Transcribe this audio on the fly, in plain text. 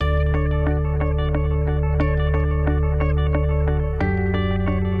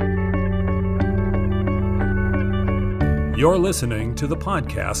You're listening to the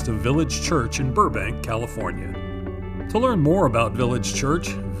podcast of Village Church in Burbank, California. To learn more about Village Church,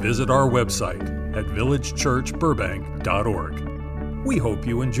 visit our website at villagechurchburbank.org. We hope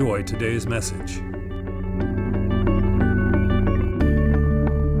you enjoy today's message.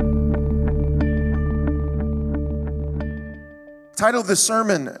 The title of the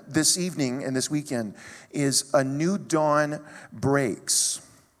sermon this evening and this weekend is A New Dawn Breaks.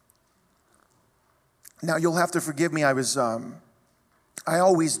 Now, you'll have to forgive me. I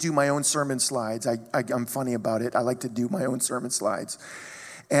always do my own sermon slides. I'm funny about it. I like to do my own sermon slides.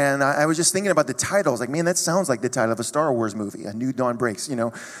 And I was just thinking about the titles. Like, man, that sounds like the title of a Star Wars movie. A New Dawn Breaks. You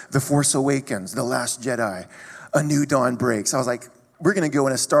know, The Force Awakens, The Last Jedi. A New Dawn Breaks. I was like, we're going to go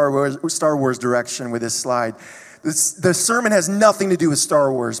in a Star Wars direction with this slide. The sermon has nothing to do with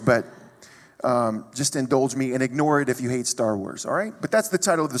Star Wars, but just indulge me and ignore it if you hate Star Wars, all right? But that's the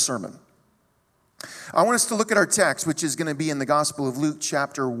title of the sermon. I want us to look at our text, which is going to be in the Gospel of Luke,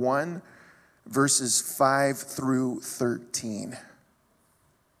 chapter 1, verses 5 through 13.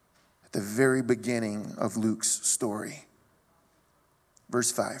 At the very beginning of Luke's story. Verse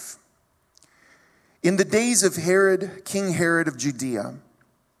 5. In the days of Herod, King Herod of Judea,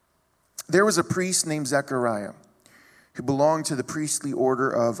 there was a priest named Zechariah, who belonged to the priestly order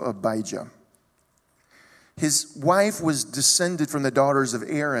of Abijah. His wife was descended from the daughters of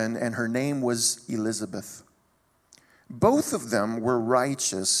Aaron, and her name was Elizabeth. Both of them were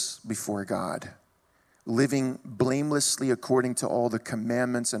righteous before God, living blamelessly according to all the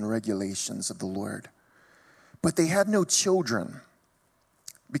commandments and regulations of the Lord. But they had no children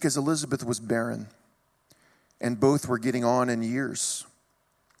because Elizabeth was barren, and both were getting on in years.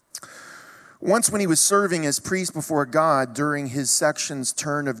 Once when he was serving as priest before God during his section's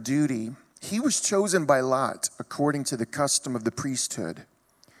turn of duty, he was chosen by lot, according to the custom of the priesthood,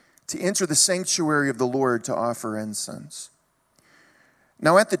 to enter the sanctuary of the Lord to offer incense.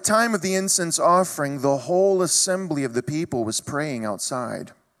 Now at the time of the incense offering, the whole assembly of the people was praying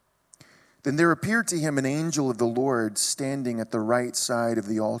outside. Then there appeared to him an angel of the Lord standing at the right side of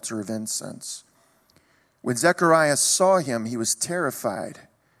the altar of incense. When Zechariah saw him, he was terrified,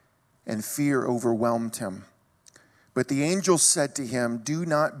 and fear overwhelmed him. But the angel said to him, "Do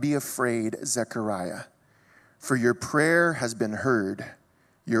not be afraid, Zechariah, for your prayer has been heard.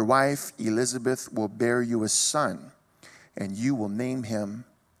 Your wife Elizabeth will bear you a son, and you will name him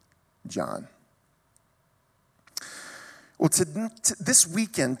John." Well, this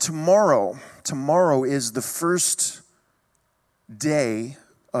weekend, tomorrow is the first day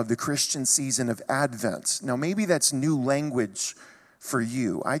of the Christian season of Advent. Now, maybe that's new language for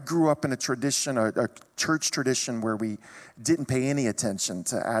you. I grew up in a tradition, a church tradition, where we didn't pay any attention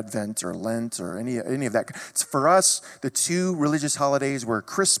to Advent or Lent or any of that. For us, the two religious holidays were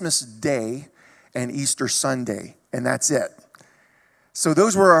Christmas Day and Easter Sunday, and that's it. So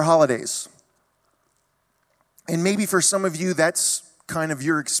those were our holidays. And maybe for some of you, that's kind of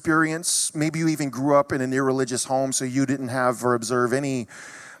your experience. Maybe you even grew up in an irreligious home, so you didn't have or observe any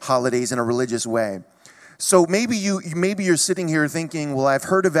holidays in a religious way. So maybe you're sitting here thinking, well, I've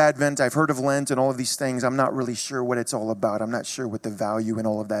heard of Advent, I've heard of Lent and all of these things. I'm not really sure what it's all about. I'm not sure what the value in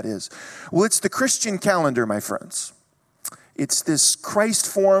all of that is. Well, it's the Christian calendar, my friends. It's this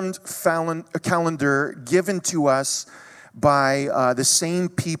Christ-formed calendar given to us by the same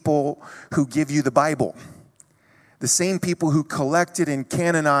people who give you the Bible. The same people who collected and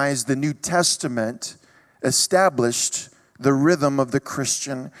canonized the New Testament, established the rhythm of the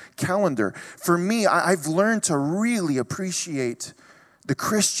Christian calendar. For me, I've learned to really appreciate the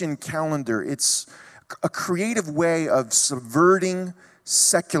Christian calendar. It's a creative way of subverting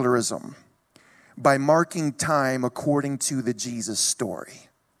secularism by marking time according to the Jesus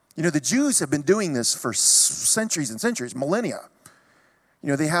story. You know, the Jews have been doing this for centuries and centuries, millennia. You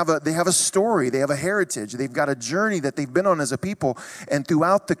know, they have a story, they have a heritage, they've got a journey that they've been on as a people, and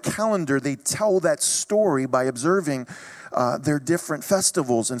throughout the calendar, they tell that story by observing their different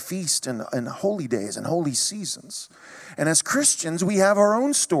festivals and feasts and holy days and holy seasons. And as Christians, we have our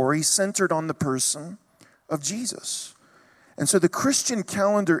own story centered on the person of Jesus. And so the Christian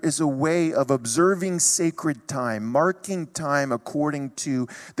calendar is a way of observing sacred time, marking time according to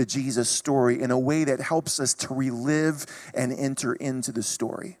the Jesus story in a way that helps us to relive and enter into the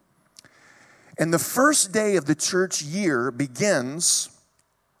story. And the first day of the church year begins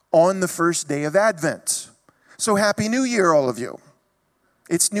on the first day of Advent. So Happy New Year, all of you.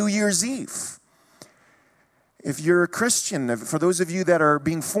 It's New Year's Eve. If you're a Christian, for those of you that are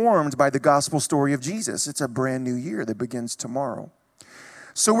being formed by the gospel story of Jesus, it's a brand new year that begins tomorrow.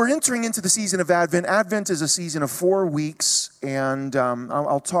 So we're entering into the season of Advent. Advent is a season of 4 weeks, and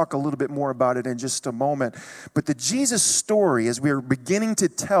I'll talk a little bit more about it in just a moment. But the Jesus story, as we're beginning to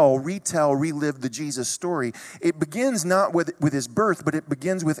relive the Jesus story, it begins not with his birth, but it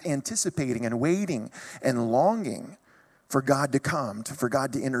begins with anticipating and waiting and longing for God to come, for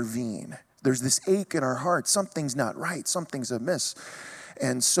God to intervene. There's this ache in our hearts. Something's not right. Something's amiss.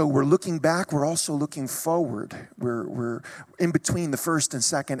 And so we're looking back. We're also looking forward. We're in between the first and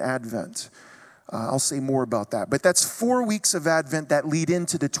second Advent. I'll say more about that. But that's 4 weeks of Advent that lead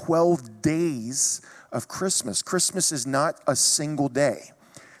into the 12 days of Christmas. Christmas is not a single day.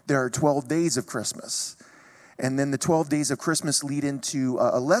 There are 12 days of Christmas. And then the 12 days of Christmas lead into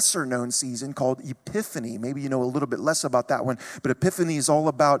a lesser known season called Epiphany. Maybe you know a little bit less about that one. But Epiphany is all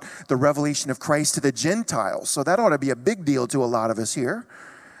about the revelation of Christ to the Gentiles. So that ought to be a big deal to a lot of us here.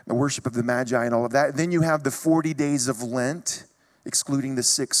 The worship of the Magi and all of that. And then you have the 40 days of Lent, excluding the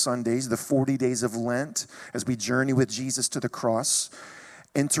 6 Sundays, the 40 days of Lent as we journey with Jesus to the cross,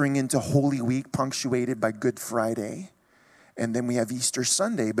 entering into Holy Week punctuated by Good Friday. And then we have Easter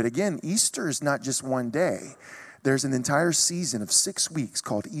Sunday. But again, Easter is not just one day. There's an entire season of 6 weeks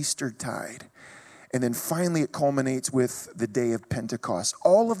called Eastertide. And then finally it culminates with the day of Pentecost.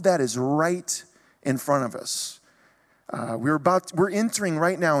 All of that is right in front of us. We're entering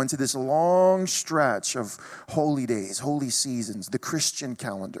right now into this long stretch of holy days, holy seasons, the Christian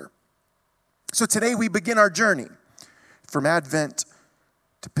calendar. So today we begin our journey from Advent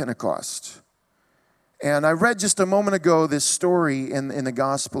to Pentecost. And I read just a moment ago this story in the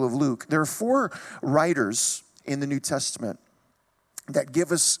Gospel of Luke. There are 4 writers in the New Testament that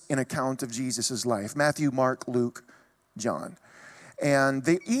give us an account of Jesus' life: Matthew, Mark, Luke, John. And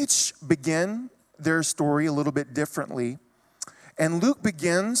they each begin their story a little bit differently. And Luke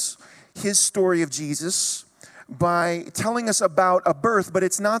begins his story of Jesus by telling us about a birth, but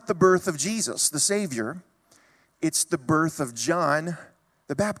it's not the birth of Jesus, the Savior. It's the birth of John,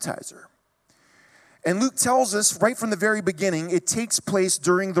 the baptizer. And Luke tells us right from the very beginning, it takes place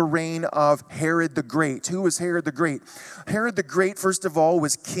during the reign of Herod the Great. Who was Herod the Great? Herod the Great, first of all,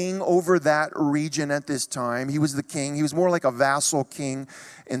 was king over that region at this time. He was the king. He was more like a vassal king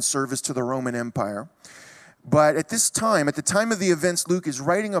in service to the Roman Empire. But at this time, at the time of the events Luke is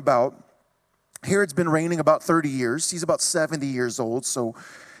writing about, Herod's been reigning about 30 years. He's about 70 years old, so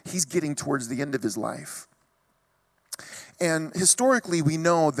he's getting towards the end of his life. And historically, we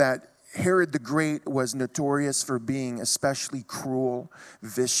know that Herod the Great was notorious for being especially cruel,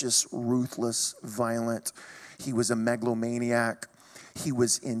 vicious, ruthless, violent. He was a megalomaniac. He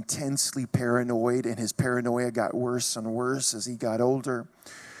was intensely paranoid, and his paranoia got worse and worse as he got older.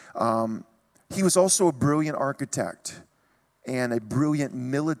 He was also a brilliant architect and a brilliant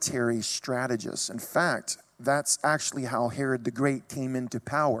military strategist. In fact, that's actually how Herod the Great came into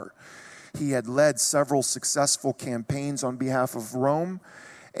power. He had led several successful campaigns on behalf of Rome.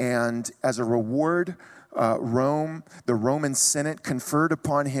 And as a reward, the Roman Senate conferred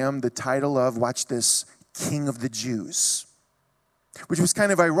upon him the title of, watch this, King of the Jews. Which was kind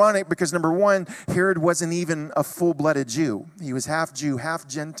of ironic because, number one, Herod wasn't even a full-blooded Jew. He was half Jew, half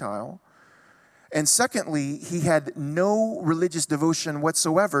Gentile. And secondly, he had no religious devotion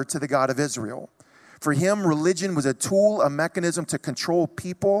whatsoever to the God of Israel. For him, religion was a tool, a mechanism to control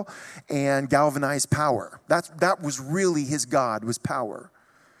people and galvanize power. That was really his God, was power.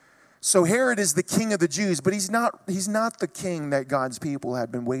 So Herod is the king of the Jews, but he's not the king that God's people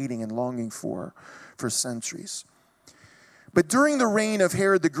had been waiting and longing for centuries. But during the reign of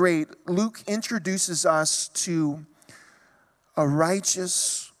Herod the Great, Luke introduces us to a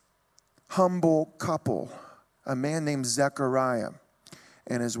righteous, humble couple, a man named Zechariah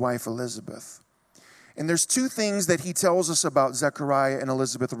and his wife Elizabeth. And there's 2 things that he tells us about Zechariah and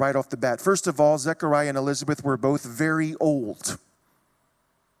Elizabeth right off the bat. First of all, Zechariah and Elizabeth were both very old.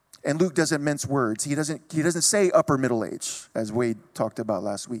 And Luke doesn't mince words. He doesn't say upper middle age, as Wade talked about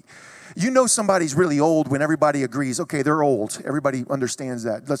last week. You know somebody's really old when everybody agrees, okay, they're old. Everybody understands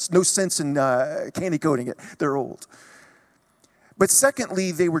that. There's no sense in candy coating it. They're old. But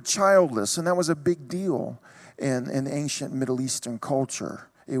secondly, they were childless, and that was a big deal in ancient Middle Eastern culture.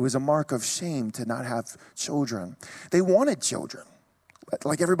 It was a mark of shame to not have children. They wanted children.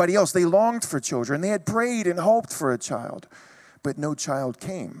 Like everybody else, they longed for children. They had prayed and hoped for a child, but no child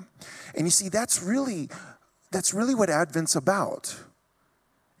came. And you see, that's really what Advent's about.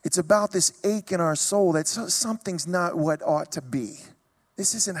 It's about this ache in our soul that something's not what ought to be.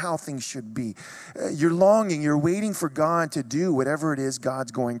 This isn't how things should be. You're longing, you're waiting for God to do whatever it is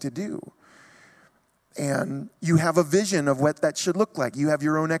God's going to do. And you have a vision of what that should look like. You have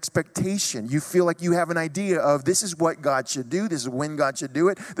your own expectation. You feel like you have an idea of this is what God should do. This is when God should do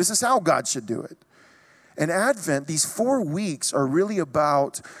it. This is how God should do it. And Advent, these 4 weeks are really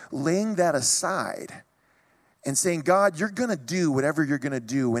about laying that aside and saying, God, you're going to do whatever you're going to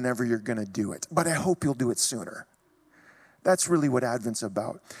do whenever you're going to do it. But I hope you'll do it sooner. That's really what Advent's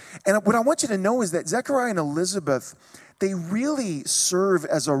about. And what I want you to know is that Zechariah and Elizabeth, they really serve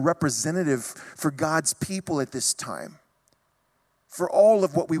as a representative for God's people at this time, for all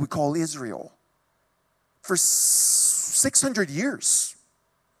of what we would call Israel. For 600 years,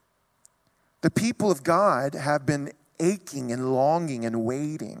 the people of God have been aching and longing and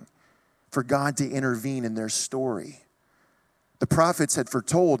waiting for God to intervene in their story. The prophets had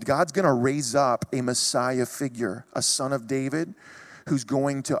foretold God's going to raise up a Messiah figure, a son of David, who's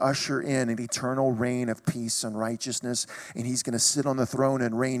going to usher in an eternal reign of peace and righteousness. And he's going to sit on the throne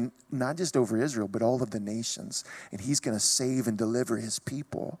and reign not just over Israel, but all of the nations. And he's going to save and deliver his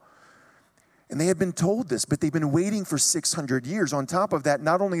people. And they had been told this, but they've been waiting for 600 years. On top of that,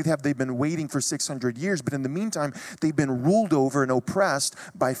 not only have they been waiting for 600 years, but in the meantime, they've been ruled over and oppressed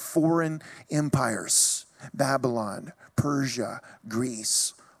by foreign empires. Babylon, Persia,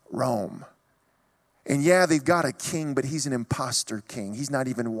 Greece, Rome. And yeah, they've got a king, but he's an imposter king. He's not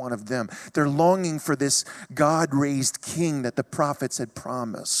even one of them. They're longing for this God-raised king that the prophets had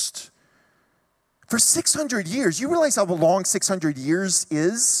promised. For 600 years, you realize how long 600 years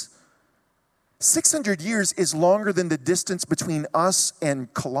is? 600 years is longer than the distance between us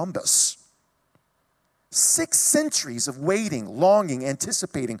and Columbus. 6 centuries of waiting, longing,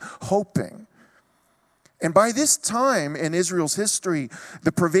 anticipating, hoping. And by this time in Israel's history,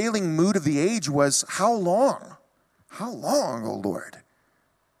 the prevailing mood of the age was, how long? How long, O Lord?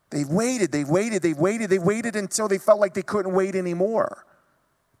 They've waited until they felt like they couldn't wait anymore.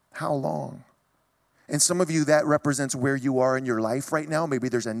 How long? And some of you, that represents where you are in your life right now. Maybe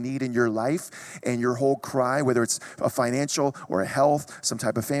there's a need in your life and your whole cry, whether it's a financial or a health, some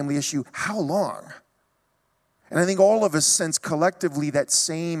type of family issue, how long? And I think all of us sense collectively that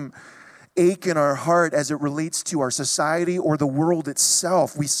same ache in our heart as it relates to our society or the world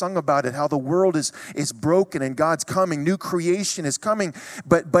itself. We sung about it, how the world is broken and God's coming. New creation is coming.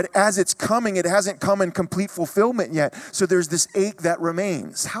 But as it's coming, it hasn't come in complete fulfillment yet. So there's this ache that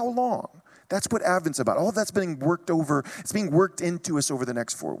remains. How long? That's what Advent's about. All that's being worked over. It's being worked into us over the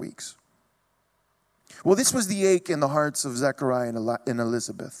next 4 weeks. Well, this was the ache in the hearts of Zechariah and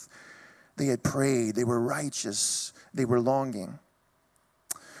Elizabeth. They had prayed. They were righteous. They were longing.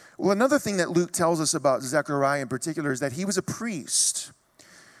 Well, another thing that Luke tells us about Zechariah in particular is that he was a priest.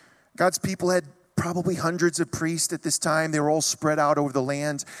 God's people had probably hundreds of priests at this time. They were all spread out over the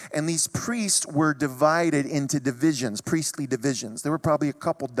land. And these priests were divided into divisions, priestly divisions. There were probably a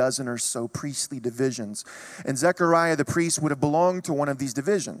couple dozen or so priestly divisions. And Zechariah, the priest, would have belonged to one of these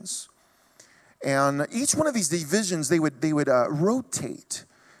divisions. And each one of these divisions, they would rotate.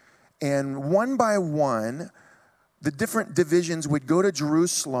 And one by one, the different divisions would go to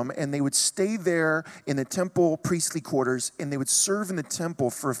Jerusalem and they would stay there in the temple priestly quarters and they would serve in the temple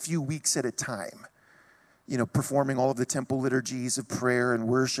for a few weeks at a time. Performing all of the temple liturgies of prayer and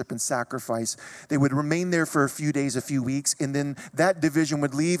worship and sacrifice. They would remain there for a few days, a few weeks, and then that division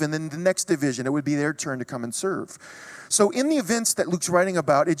would leave, and then the next division, it would be their turn to come and serve. So in the events that Luke's writing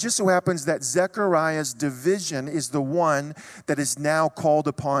about, it just so happens that Zechariah's division is the one that is now called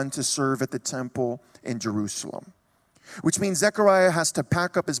upon to serve at the temple in Jerusalem. Which means Zechariah has to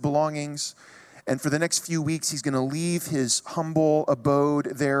pack up his belongings, and for the next few weeks, he's going to leave his humble abode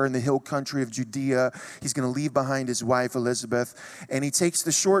there in the hill country of Judea. He's going to leave behind his wife, Elizabeth, and he takes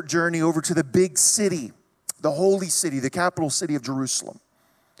the short journey over to the big city, the holy city, the capital city of Jerusalem.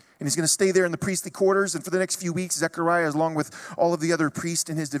 And he's going to stay there in the priestly quarters, and for the next few weeks, Zechariah, along with all of the other priests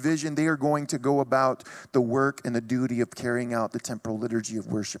in his division, they are going to go about the work and the duty of carrying out the temporal liturgy of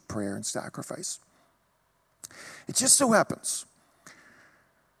worship, prayer, and sacrifice. It just so happens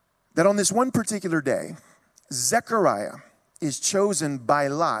that on this one particular day, Zechariah is chosen by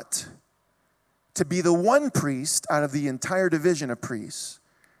lot to be the one priest out of the entire division of priests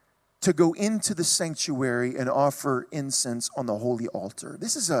to go into the sanctuary and offer incense on the holy altar.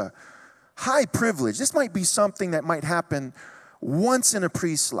 This is a high privilege. This might be something that might happen once in a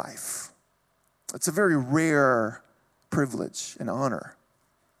priest's life. It's a very rare privilege and honor.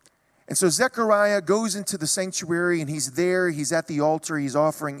 And so Zechariah goes into the sanctuary and he's there, he's at the altar, he's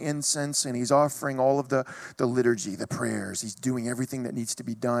offering incense and he's offering all of the liturgy, the prayers. He's doing everything that needs to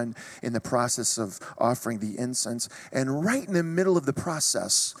be done in the process of offering the incense. And right in the middle of the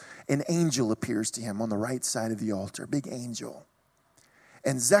process, an angel appears to him on the right side of the altar, big angel.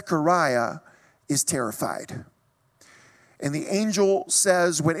 And Zechariah is terrified. And the angel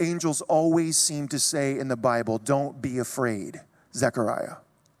says what angels always seem to say in the Bible, don't be afraid, Zechariah.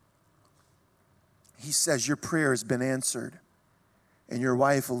 He says, your prayer has been answered, and your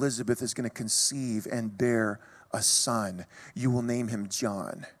wife Elizabeth is going to conceive and bear a son. You will name him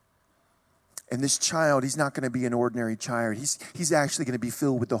John. And this child, he's not going to be an ordinary child. He's actually going to be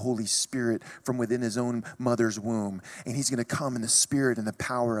filled with the Holy Spirit from within his own mother's womb. And he's going to come in the spirit and the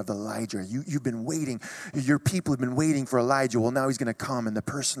power of Elijah. You've been waiting. Your people have been waiting for Elijah. Well, now he's going to come in the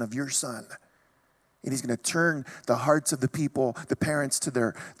person of your son. And he's going to turn the hearts of the people, the parents to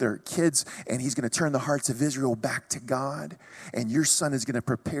their kids. And he's going to turn the hearts of Israel back to God. And your son is going to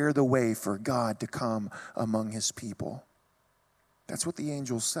prepare the way for God to come among his people. That's what the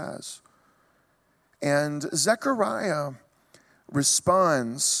angel says. And Zechariah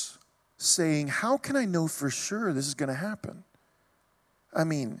responds saying, how can I know for sure this is going to happen? I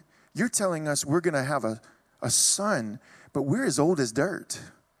mean, you're telling us we're going to have a son, but we're as old as dirt.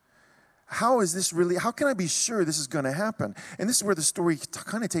 How can I be sure this is going to happen? And this is where the story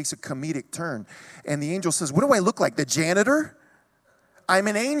kind of takes a comedic turn. And the angel says, what do I look like, the janitor? I'm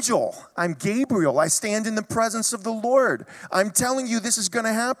an angel. I'm Gabriel. I stand in the presence of the Lord. I'm telling you this is going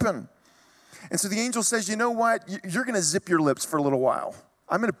to happen. And so the angel says, you know what? You're going to zip your lips for a little while.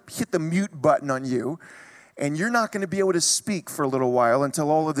 I'm going to hit the mute button on you, and you're not going to be able to speak for a little while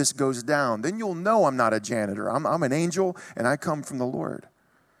until all of this goes down. Then you'll know I'm not a janitor. I'm an angel, and I come from the Lord.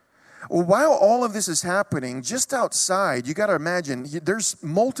 Well, while all of this is happening, just outside, you got to imagine, there's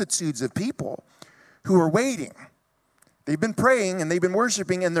multitudes of people who are waiting. They've been praying and they've been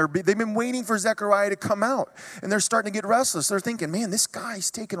worshiping and they've been waiting for Zechariah to come out. And they're starting to get restless. They're thinking, man, this guy's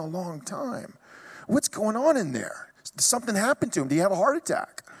taking a long time. What's going on in there? Did something happen to him? Did he have a heart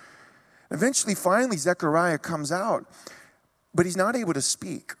attack? Eventually, finally, Zechariah comes out, but he's not able to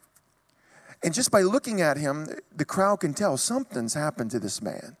speak. And just by looking at him, the crowd can tell something's happened to this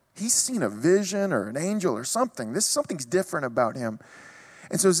man. He's seen a vision or an angel or something. Something's different about him.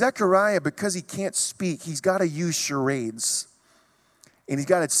 And so Zechariah, because he can't speak, he's got to use charades. And he's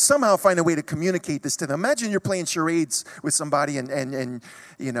got to somehow find a way to communicate this to them. Imagine you're playing charades with somebody and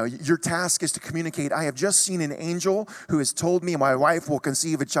you know, your task is to communicate, I have just seen an angel who has told me my wife will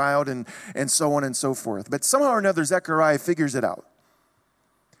conceive a child and so on and so forth. But somehow or another, Zechariah figures it out.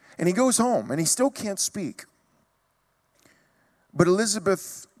 And he goes home and he still can't speak. But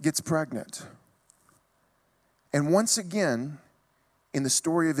Elizabeth gets pregnant. And once again, in the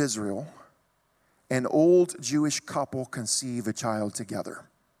story of Israel, an old Jewish couple conceive a child together.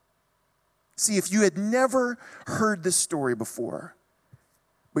 See, if you had never heard this story before,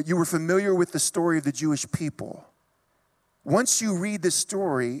 but you were familiar with the story of the Jewish people, once you read this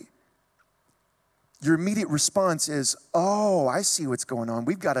story, your immediate response is, oh, I see what's going on.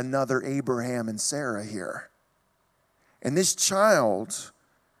 We've got another Abraham and Sarah here. And this child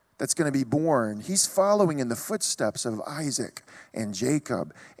that's going to be born, he's following in the footsteps of Isaac and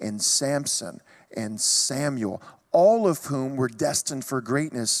Jacob and Samson and Samuel, all of whom were destined for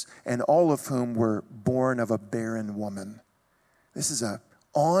greatness and all of whom were born of a barren woman. This is an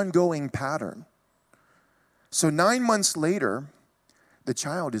ongoing pattern. So 9 months later, the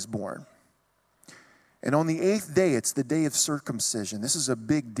child is born. And on the 8th day, it's the day of circumcision. This is a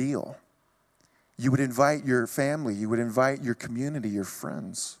big deal. You would invite your family, you would invite your community, your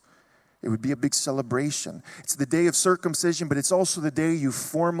friends. It would be a big celebration. It's the day of circumcision, but it's also the day you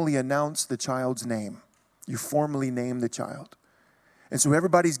formally announce the child's name. You formally name the child. And so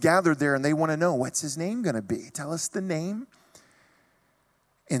everybody's gathered there and they want to know, what's his name going to be? Tell us the name.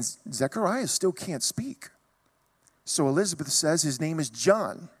 And Zechariah still can't speak. So Elizabeth says his name is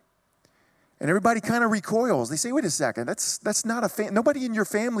John. And everybody kind of recoils. They say, wait a second, that's not nobody in your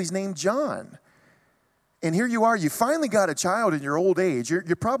family's named John. And here you are, you finally got a child in your old age. You're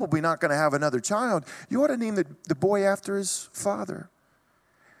probably not going to have another child. You ought to name the boy after his father.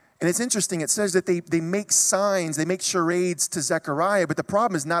 And it's interesting, it says that they make signs, they make charades to Zechariah, but the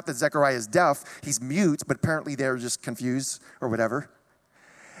problem is not that Zechariah is deaf, he's mute, but apparently they're just confused or whatever.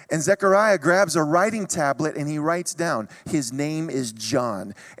 And Zechariah grabs a writing tablet and he writes down, his name is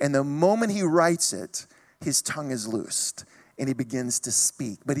John. And the moment he writes it, his tongue is loosed and he begins to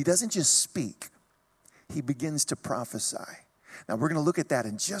speak. But he doesn't just speak. He begins to prophesy. Now, we're going to look at that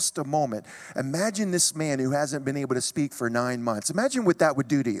in just a moment. Imagine this man who hasn't been able to speak for 9 months. Imagine what that would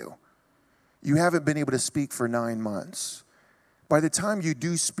do to you. You haven't been able to speak for 9 months. By the time you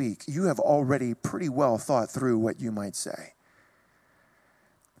do speak, you have already pretty well thought through what you might say.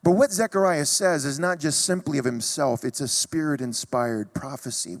 But what Zechariah says is not just simply of himself. It's a Spirit-inspired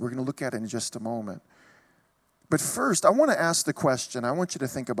prophecy. We're going to look at it in just a moment. But first, I want to ask the question. I want you to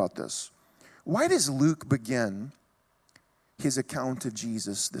think about this. Why does Luke begin his account of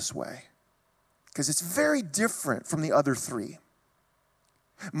Jesus this way? Because it's very different from the other three.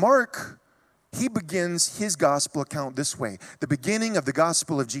 Mark, he begins his gospel account this way: the beginning of the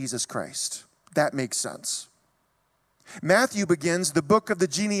gospel of Jesus Christ. That makes sense. Matthew begins the book of the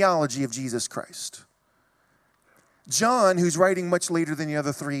genealogy of Jesus Christ. John, who's writing much later than the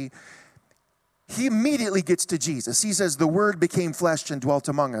other three, he immediately gets to Jesus. He says, the Word became flesh and dwelt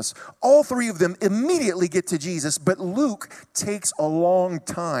among us. All three of them immediately get to Jesus, but Luke takes a long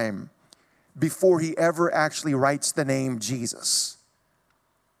time before he ever actually writes the name Jesus.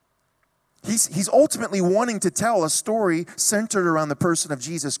 He's ultimately wanting to tell a story centered around the person of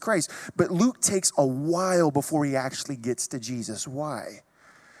Jesus Christ, but Luke takes a while before he actually gets to Jesus. Why?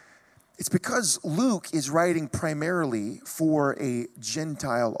 It's because Luke is writing primarily for a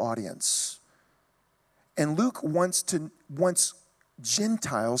Gentile audience. And Luke wants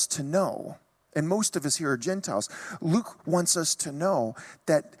Gentiles to know, and most of us here are Gentiles. Luke wants us to know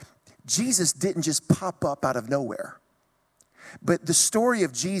that Jesus didn't just pop up out of nowhere. But the story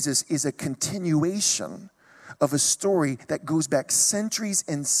of Jesus is a continuation of a story that goes back centuries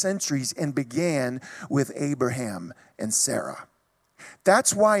and centuries and began with Abraham and Sarah.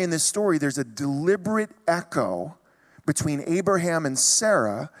 That's why in this story there's a deliberate echo between Abraham and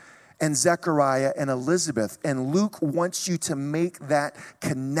Sarah and Zechariah and Elizabeth. And Luke wants you to make that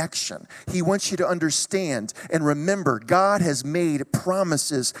connection. He wants you to understand and remember God has made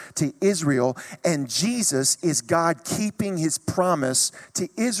promises to Israel, and Jesus is God keeping his promise to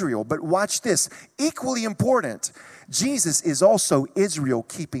Israel. But watch this, equally important, Jesus is also Israel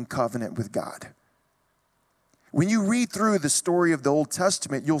keeping covenant with God. When you read through the story of the Old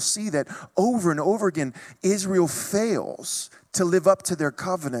Testament, you'll see that over and over again, Israel fails to live up to their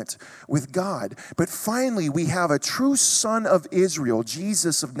covenant with God. But finally, we have a true son of Israel,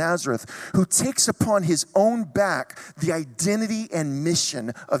 Jesus of Nazareth, who takes upon his own back the identity and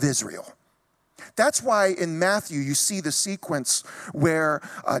mission of Israel. That's why in Matthew, you see the sequence where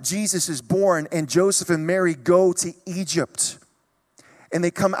Jesus is born and Joseph and Mary go to Egypt. And they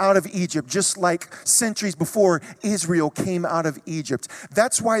come out of Egypt just like centuries before Israel came out of Egypt.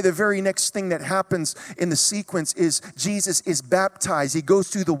 That's why the very next thing that happens in the sequence is Jesus is baptized. He goes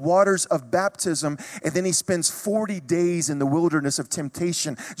through the waters of baptism, and then he spends 40 days in the wilderness of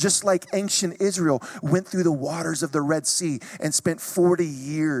temptation, just like ancient Israel went through the waters of the Red Sea and spent 40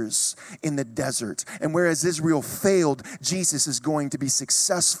 years in the desert. And whereas Israel failed, Jesus is going to be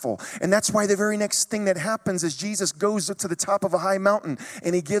successful. And that's why the very next thing that happens is Jesus goes to the top of a high mountain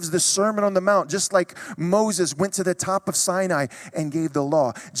and he gives the Sermon on the Mount, just like Moses went to the top of Sinai and gave the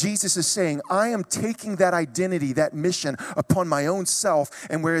law. Jesus is saying, I am taking that identity, that mission upon my own self,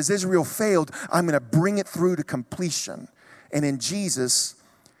 and whereas Israel failed, I'm going to bring it through to completion. And in Jesus,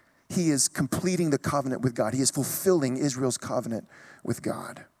 he is completing the covenant with God. He is fulfilling Israel's covenant with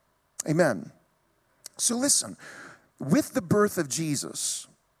God. Amen. So listen, with the birth of Jesus,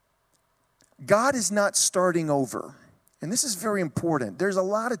 God is not starting over. And this is very important. There's a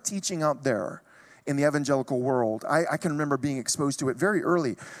lot of teaching out there in the evangelical world. I can remember being exposed to it very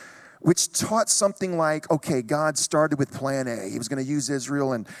early, which taught something like, okay, God started with plan A. He was going to use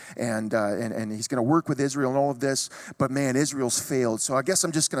Israel and he's going to work with Israel and all of this. But man, Israel's failed. So I guess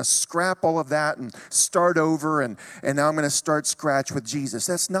I'm just going to scrap all of that and start over. And now I'm going to start scratch with Jesus.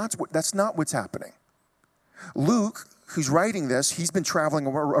 That's not what's happening. Luke, who's writing this, he's been traveling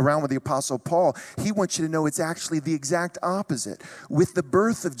around with the Apostle Paul. He wants you to know it's actually the exact opposite. With the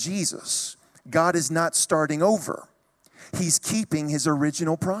birth of Jesus, God is not starting over. He's keeping his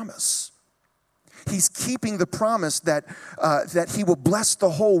original promise. He's keeping the promise that he will bless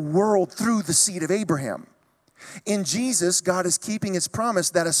the whole world through the seed of Abraham. In Jesus, God is keeping his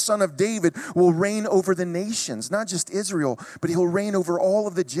promise that a son of David will reign over the nations, not just Israel, but he'll reign over all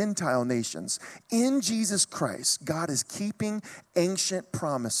of the Gentile nations. In Jesus Christ, God is keeping ancient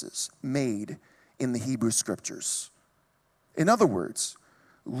promises made in the Hebrew Scriptures. In other words,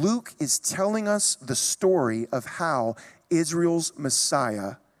 Luke is telling us the story of how Israel's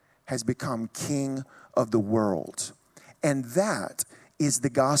Messiah has become king of the world. And that is the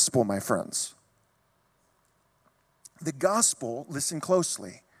gospel, my friends. The gospel, listen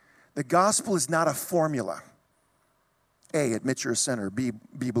closely, the gospel is not a formula. A, admit you're a sinner. B,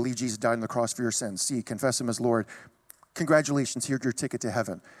 believe Jesus died on the cross for your sins. C, confess him as Lord. Congratulations, here's your ticket to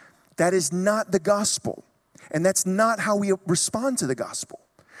heaven. That is not the gospel. And that's not how we respond to the gospel.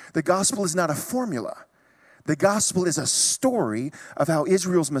 The gospel is not a formula. The gospel is a story of how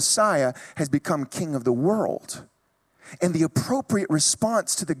Israel's Messiah has become king of the world. And the appropriate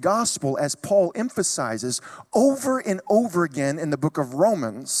response to the gospel, as Paul emphasizes over and over again in the book of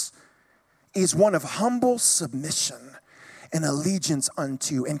Romans, is one of humble submission and allegiance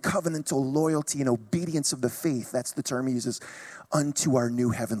unto, and covenantal loyalty and obedience of the faith, that's the term he uses, unto our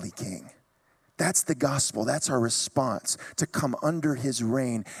new heavenly King. That's the gospel. That's our response to come under his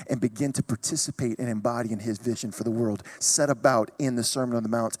reign and begin to participate and embody in his vision for the world, set about in the Sermon on the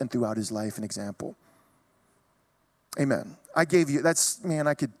Mount and throughout his life and example. Amen. I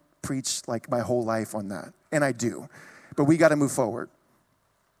could preach like my whole life on that, and I do, but we got to move forward.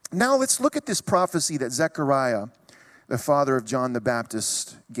 Now let's look at this prophecy that Zechariah, the father of John the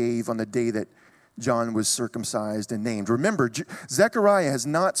Baptist, gave on the day that John was circumcised and named. Remember, Zechariah has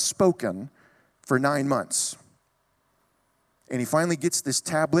not spoken for 9 months. And he finally gets this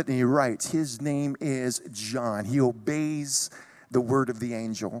tablet and he writes, his name is John. He obeys the word of the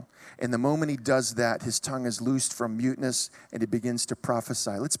angel. And the moment he does that, his tongue is loosed from muteness and he begins to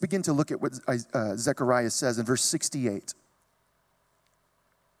prophesy. Let's begin to look at what Zechariah says in verse 68.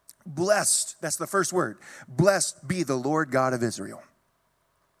 Blessed, that's the first word. Blessed be the Lord God of Israel.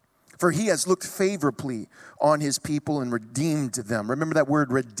 For he has looked favorably on his people and redeemed them. Remember that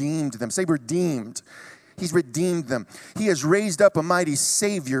word, redeemed them. Say redeemed. He's redeemed them. He has raised up a mighty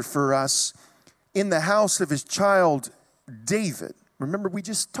Savior for us in the house of his child David. Remember, we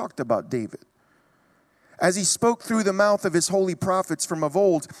just talked about David. As he spoke through the mouth of his holy prophets from of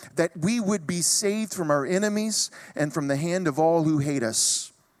old, that we would be saved from our enemies and from the hand of all who hate us.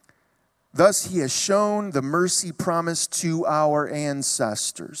 Thus he has shown the mercy promised to our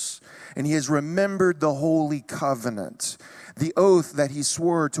ancestors, and he has remembered the holy covenant, the oath that he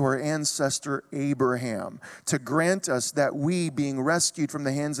swore to our ancestor Abraham, to grant us that we, being rescued from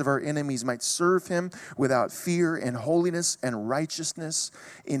the hands of our enemies, might serve him without fear and holiness and righteousness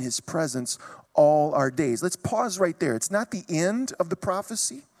in his presence all our days. Let's pause right there. It's not the end of the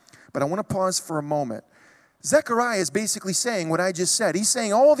prophecy, but I want to pause for a moment. Zechariah is basically saying what I just said. He's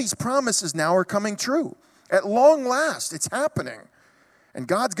saying all these promises now are coming true. At long last, it's happening. And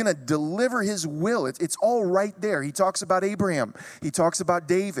God's going to deliver his will. It's all right there. He talks about Abraham. He talks about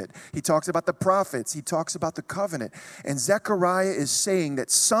David. He talks about the prophets. He talks about the covenant. And Zechariah is saying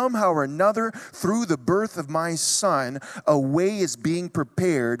that somehow or another, through the birth of my son, a way is being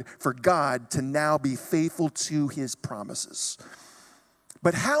prepared for God to now be faithful to his promises.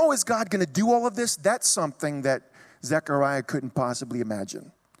 But how is God going to do all of this? That's something that Zechariah couldn't possibly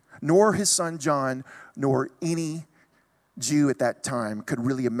imagine. Nor his son John, nor any Jew at that time could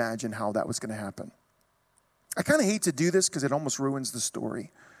really imagine how that was going to happen. I kind of hate to do this because it almost ruins the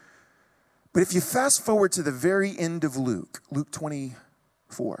story. But if you fast forward to the very end of Luke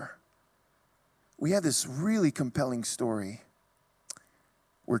 24, we have this really compelling story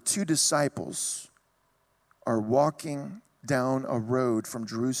where two disciples are walking down a road from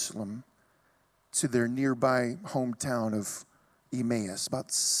Jerusalem to their nearby hometown of Emmaus,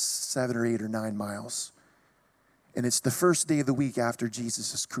 about 7 or 8 or 9 miles. And it's the first day of the week after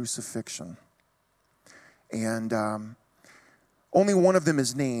Jesus' crucifixion. And only one of them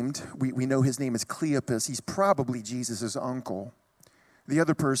is named. We know his name is Cleopas. He's probably Jesus' uncle. The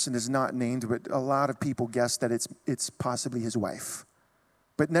other person is not named, but a lot of people guess that it's possibly his wife.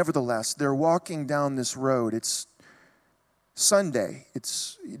 But nevertheless, they're walking down this road. It's Sunday.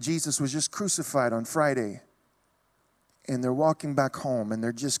 Jesus was just crucified on Friday. And they're walking back home and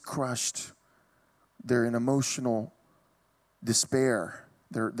they're just crushed. They're in emotional despair.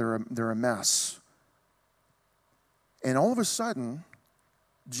 They're a mess. And all of a sudden,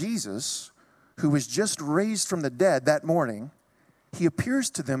 Jesus, who was just raised from the dead that morning, he appears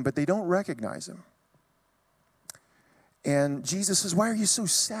to them, but they don't recognize him. And Jesus says, "Why are you so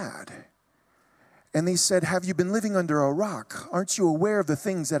sad?" And they said, "Have you been living under a rock? Aren't you aware of the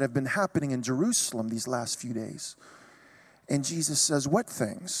things that have been happening in Jerusalem these last few days?" And Jesus says, "What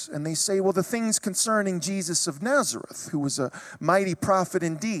things?" And they say, "Well, the things concerning Jesus of Nazareth, who was a mighty prophet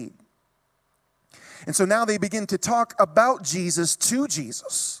indeed." And so now they begin to talk about Jesus to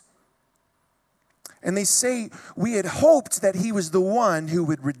Jesus. And they say, "We had hoped that he was the one who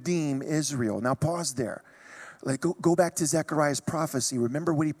would redeem Israel." Now pause there. Go back to Zechariah's prophecy.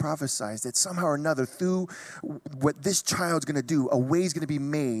 Remember what he prophesied, that somehow or another, through what this child's going to do, a way is going to be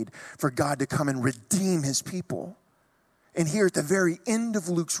made for God to come and redeem his people. And here at the very end of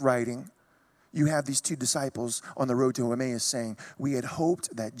Luke's writing, you have these two disciples on the road to Emmaus saying, "We had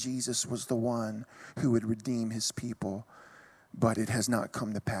hoped that Jesus was the one who would redeem his people, but it has not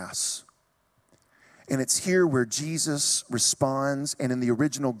come to pass." And it's here where Jesus responds, and in the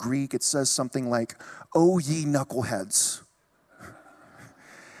original Greek, it says something like, "O ye knuckleheads."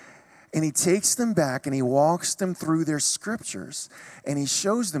 And he takes them back and he walks them through their scriptures. And he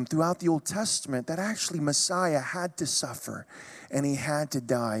shows them throughout the Old Testament that actually Messiah had to suffer and he had to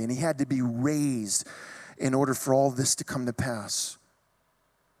die and he had to be raised in order for all this to come to pass.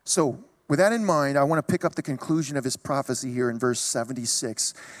 So with that in mind, I want to pick up the conclusion of his prophecy here in verse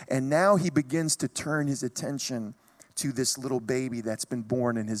 76. And now he begins to turn his attention to this little baby that's been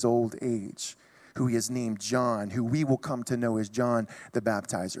born in his old age, who he has named John, who we will come to know as John the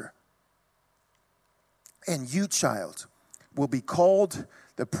Baptizer. And you, child, will be called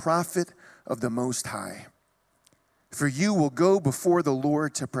the prophet of the Most High. For you will go before the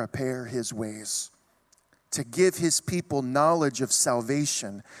Lord to prepare his ways, to give his people knowledge of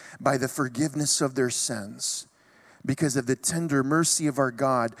salvation by the forgiveness of their sins. Because of the tender mercy of our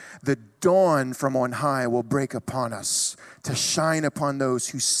God, the dawn from on high will break upon us, to shine upon those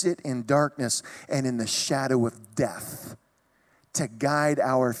who sit in darkness and in the shadow of death, to guide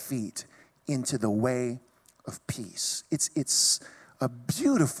our feet into the way of peace. It's a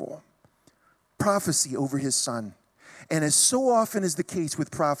beautiful prophecy over his son. And as so often is the case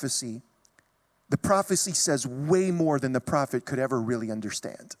with prophecy, the prophecy says way more than the prophet could ever really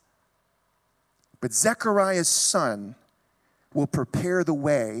understand. But Zechariah's son will prepare the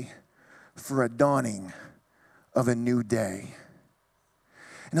way for a dawning of a new day.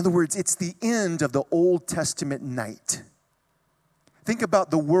 In other words, it's the end of the Old Testament night. Think about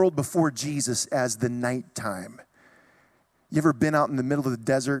the world before Jesus as the nighttime. You ever been out in the middle of the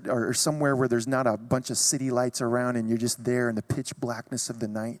desert or somewhere where there's not a bunch of city lights around and you're just there in the pitch blackness of the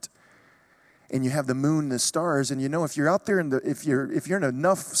night? And you have the moon and the stars, and you know if you're out there if you're in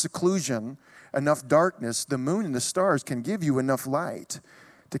enough seclusion, enough darkness, the moon and the stars can give you enough light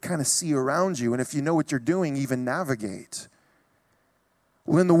to kind of see around you, and if you know what you're doing, even navigate.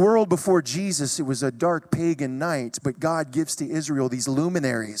 Well, in the world before Jesus, it was a dark pagan night, but God gives to Israel these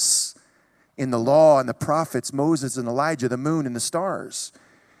luminaries in the law and the prophets, Moses and Elijah, the moon and the stars.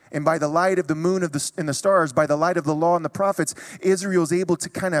 And by the light of the moon and the stars, by the light of the law and the prophets, Israel is able to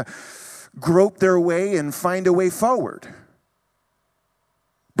kind of grope their way and find a way forward.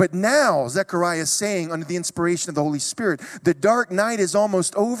 But now, Zechariah is saying, under the inspiration of the Holy Spirit, the dark night is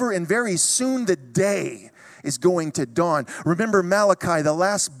almost over, and very soon the day is going to dawn. Remember Malachi, the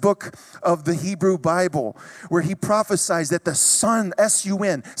last book of the Hebrew Bible, where he prophesies that the sun,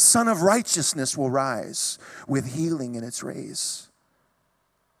 S-U-N, Son of Righteousness will rise with healing in its rays.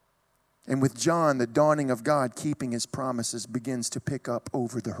 And with John, the dawning of God keeping his promises begins to pick up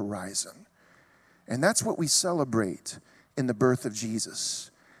over the horizon. And that's what we celebrate in the birth of Jesus.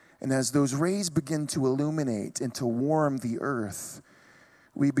 And as those rays begin to illuminate and to warm the earth,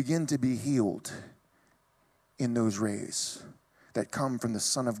 we begin to be healed in those rays that come from the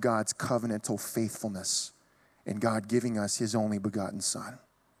Son of God's covenantal faithfulness and God giving us his only begotten Son.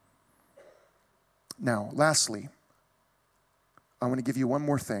 Now, lastly, I want to give you one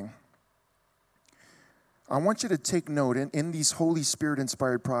more thing. I want you to take note in these Holy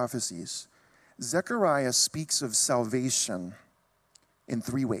Spirit-inspired prophecies, Zechariah speaks of salvation in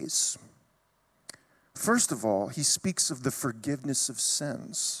three ways. First of all, he speaks of the forgiveness of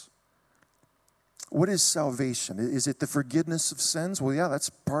sins. What is salvation? Is it the forgiveness of sins? Well, yeah, that's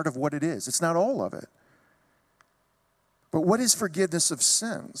part of what it is. It's not all of it. But what is forgiveness of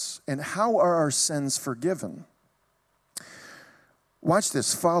sins? And how are our sins forgiven? Watch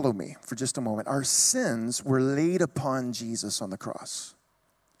this. Follow me for just a moment. Our sins were laid upon Jesus on the cross.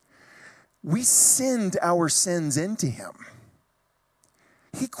 We sinned our sins into him.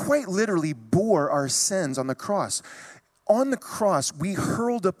 He quite literally bore our sins on the cross. On the cross, we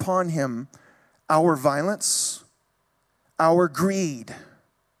hurled upon him our violence, our greed,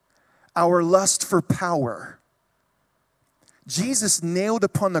 our lust for power. Jesus nailed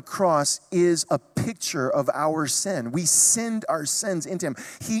upon the cross is a picture of our sin. We sinned our sins into him.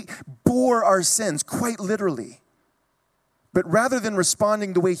 He bore our sins quite literally. But rather than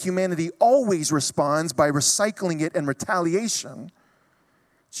responding the way humanity always responds by recycling it and retaliation,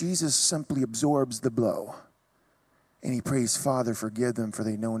 Jesus simply absorbs the blow. And he prays, Father, forgive them, for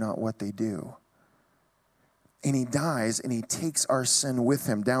they know not what they do. And he dies, and he takes our sin with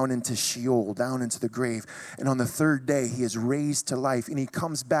him down into Sheol, down into the grave. And on the third day, he is raised to life, and he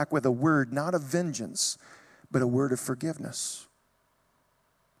comes back with a word, not of vengeance, but a word of forgiveness.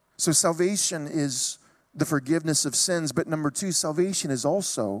 So salvation is the forgiveness of sins, but number two, salvation is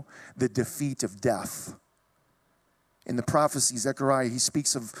also the defeat of death. In the prophecy, Zechariah, he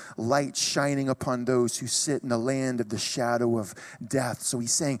speaks of light shining upon those who sit in the land of the shadow of death. So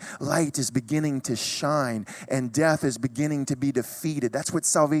he's saying light is beginning to shine and death is beginning to be defeated. That's what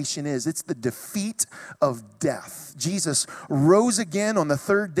salvation is. It's the defeat of death. Jesus rose again on the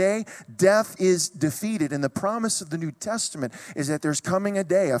third day. Death is defeated. And the promise of the New Testament is that there's coming a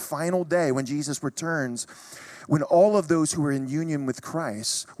day, a final day when Jesus returns, when all of those who are in union with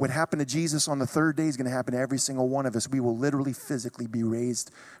Christ, what happened to Jesus on the third day is going to happen to every single one of us. We will literally physically be raised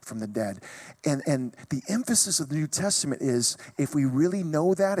from the dead. And the emphasis of the New Testament is, if we really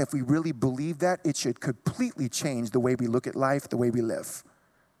know that, if we really believe that, it should completely change the way we look at life, the way we live.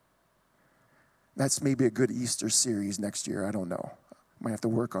 That's maybe a good Easter series next year. I don't know. Might have to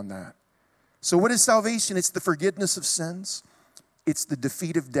work on that. So what is salvation? It's the forgiveness of sins. It's the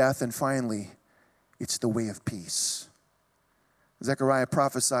defeat of death. And finally, it's the way of peace. Zechariah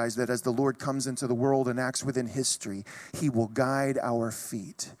prophesies that as the Lord comes into the world and acts within history, he will guide our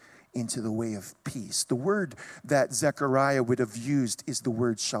feet into the way of peace. The word that Zechariah would have used is the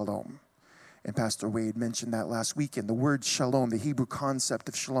word shalom. And Pastor Wade mentioned that last weekend. The word shalom, the Hebrew concept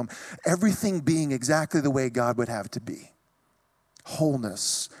of shalom, everything being exactly the way God would have to be.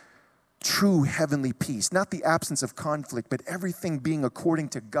 Wholeness, true heavenly peace, not the absence of conflict, but everything being according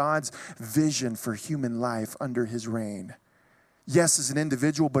to God's vision for human life under his reign. Yes, as an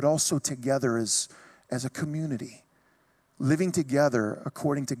individual, but also together as a community, living together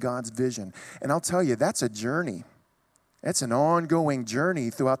according to God's vision. And I'll tell you, that's a journey. That's an ongoing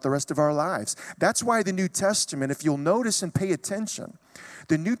journey throughout the rest of our lives. That's why the New Testament, if you'll notice and pay attention,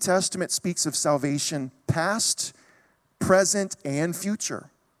 the New Testament speaks of salvation past, present, and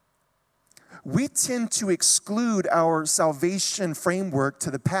future. We tend to exclude our salvation framework to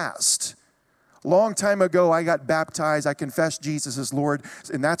the past. Long time ago, I got baptized. I confessed Jesus as Lord,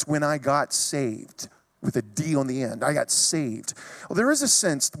 and that's when I got saved, with a D on the end. I got saved. Well, there is a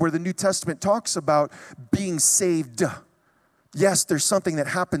sense where the New Testament talks about being saved. Yes, there's something that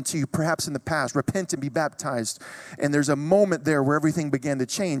happened to you perhaps in the past. Repent and be baptized. And there's a moment there where everything began to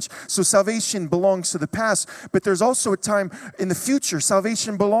change. So salvation belongs to the past, but there's also a time in the future.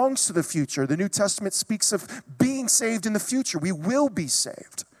 Salvation belongs to the future. The New Testament speaks of being saved in the future. We will be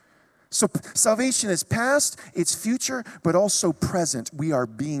saved. So salvation is past, it's future, but also present. We are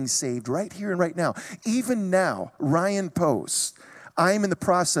being saved right here and right now. Even now, Ryan Post, I am in the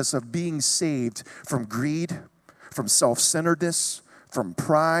process of being saved from greed, from self-centeredness, from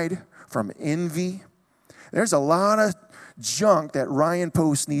pride, from envy. There's a lot of junk that Ryan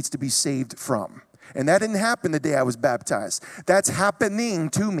Post needs to be saved from. And that didn't happen the day I was baptized. That's happening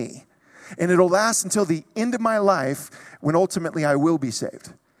to me. And it'll last until the end of my life when ultimately I will be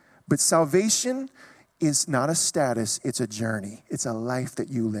saved. But salvation is not a status, it's a journey. It's a life that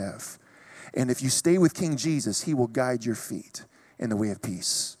you live. And if you stay with King Jesus, he will guide your feet in the way of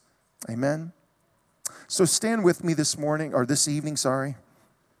peace. Amen? So stand with me this evening.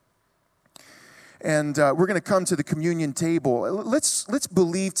 And we're going to come to the communion table. Let's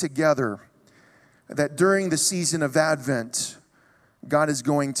believe together that during the season of Advent, God is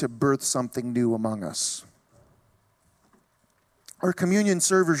going to birth something new among us. Our communion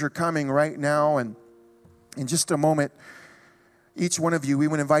servers are coming right now, and in just a moment, each one of you, we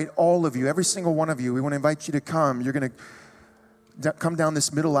want to invite all of you, every single one of you, we want to invite you to come. You're going to come down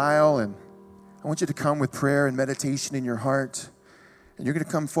this middle aisle, and I want you to come with prayer and meditation in your heart. And you're going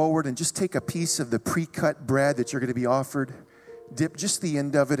to come forward and just take a piece of the pre-cut bread that you're going to be offered. Dip just the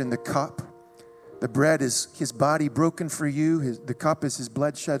end of it in the cup. The bread is his body broken for you. The cup is his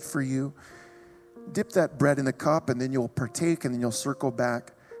blood shed for you. Dip that bread in the cup, and then you'll partake, and then you'll circle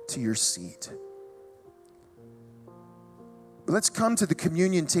back to your seat. But let's come to the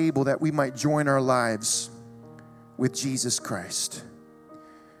communion table that we might join our lives with Jesus Christ.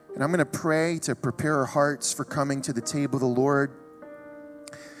 And I'm going to pray to prepare our hearts for coming to the table of the Lord.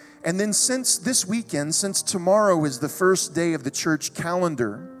 And then since tomorrow is the first day of the church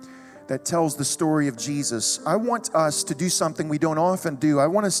calendar that tells the story of Jesus, I want us to do something we don't often do. I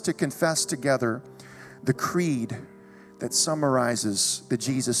want us to confess together the creed that summarizes the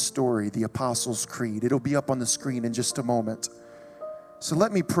Jesus story, the Apostles' Creed. It'll be up on the screen in just a moment. So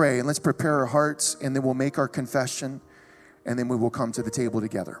let me pray, and let's prepare our hearts, and then we'll make our confession, and then we will come to the table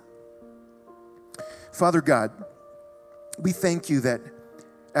together. Father God, we thank you that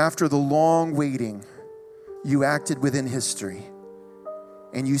after the long waiting, you acted within history,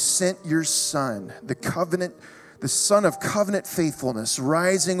 and you sent your Son, the Son of covenant faithfulness,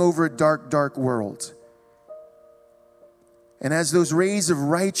 rising over a dark, dark world. And as those rays of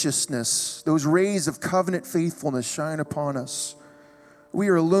righteousness, those rays of covenant faithfulness shine upon us, we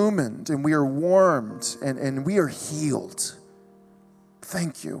are illumined and we are warmed and we are healed.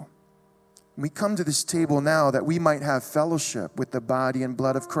 Thank you. We come to this table now that we might have fellowship with the body and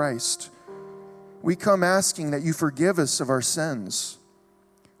blood of Christ. We come asking that you forgive us of our sins.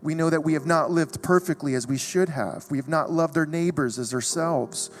 We know that we have not lived perfectly as we should have. We have not loved our neighbors as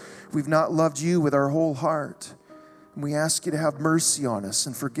ourselves. We've not loved you with our whole heart. And we ask you to have mercy on us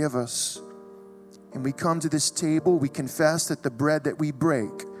and forgive us. And we come to this table, we confess that the bread that we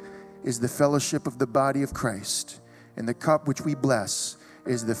break is the fellowship of the body of Christ. And the cup which we bless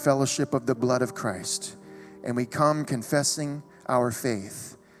is the fellowship of the blood of Christ. And we come confessing our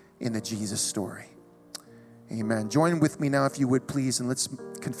faith in the Jesus story. Amen. Join with me now, if you would, please, and let's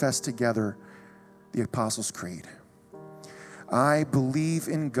confess together the Apostles' Creed. I believe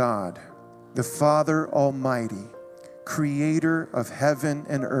in God, the Father Almighty, creator of heaven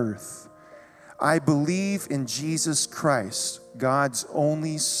and earth. I believe in Jesus Christ, God's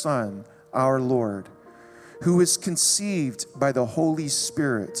only Son, our Lord, who was conceived by the Holy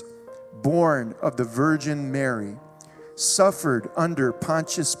Spirit, born of the Virgin Mary, suffered under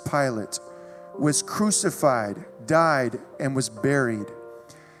Pontius Pilate, was crucified, died, and was buried.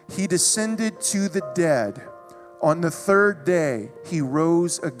 He descended to the dead. On the third day, he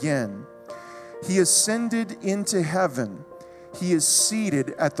rose again. He ascended into heaven. He is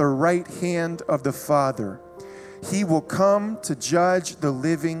seated at the right hand of the Father. He will come to judge the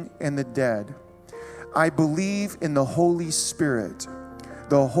living and the dead. I believe in the Holy Spirit,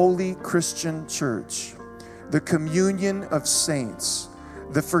 the holy Christian church, the communion of saints,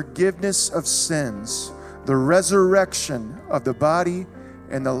 the forgiveness of sins, the resurrection of the body,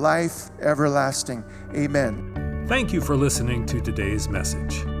 and the life everlasting. Amen. Thank you for listening to today's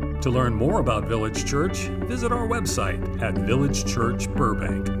message. To learn more about Village Church, visit our website at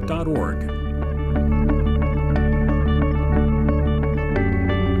villagechurchburbank.org.